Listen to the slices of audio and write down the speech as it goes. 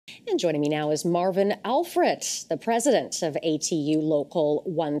And joining me now is Marvin Alfred, the president of ATU Local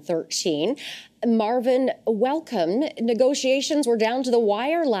 113. Marvin, welcome. Negotiations were down to the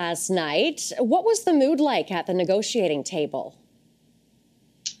wire last night. What was the mood like at the negotiating table?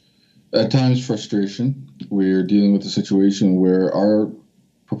 At times, frustration. We're dealing with a situation where our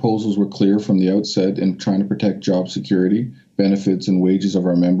proposals were clear from the outset in trying to protect job security, benefits, and wages of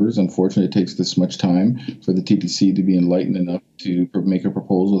our members. Unfortunately, it takes this much time for the TTC to be enlightened enough to make a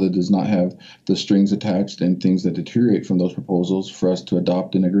proposal that does not have the strings attached and things that deteriorate from those proposals for us to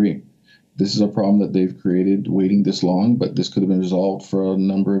adopt and agree. This is a problem that they've created waiting this long, but this could have been resolved for a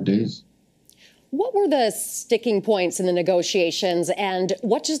number of days. What were the sticking points in the negotiations, and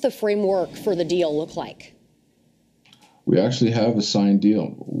what does the framework for the deal look like? We actually have a signed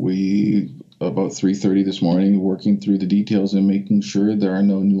deal. We, about 3:30 this morning, working through the details and making sure there are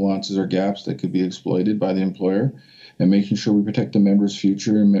no nuances or gaps that could be exploited by the employer, and making sure we protect the members'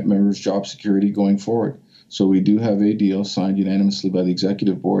 future and members' job security going forward. So we do have a deal signed unanimously by the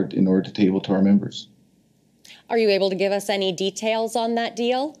executive board in order to table to our members. Are you able to give us any details on that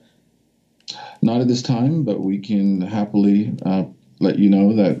deal? Not at this time, but we can happily let you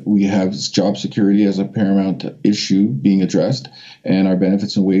know that we have job security as a paramount issue being addressed, and our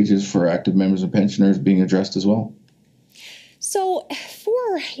benefits and wages for active members and pensioners being addressed as well. So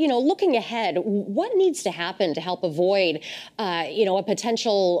for, looking ahead, what needs to happen to help avoid, a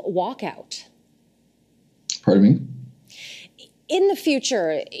potential walkout? Pardon me? In the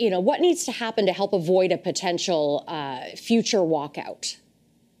future, what needs to happen to help avoid a potential future walkout?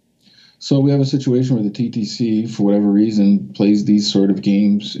 So we have a situation where the TTC, for whatever reason, plays these sort of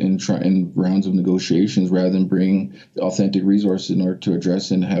games in rounds of negotiations rather than bring the authentic resources in order to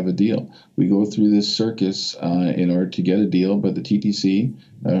address and have a deal. We go through this circus in order to get a deal, but the TTC,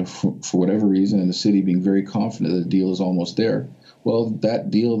 for whatever reason, and the city being very confident that the deal is almost there. Well,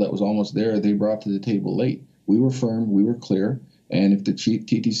 that deal that was almost there, they brought to the table late. We were firm, we were clear, and if the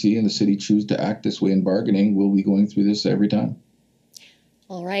TTC and the city choose to act this way in bargaining, we'll be going through this every time.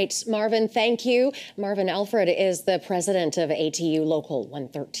 All right, Marvin, thank you. Marvin Alfred is the president of ATU Local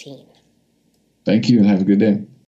 113. Thank you and have a good day.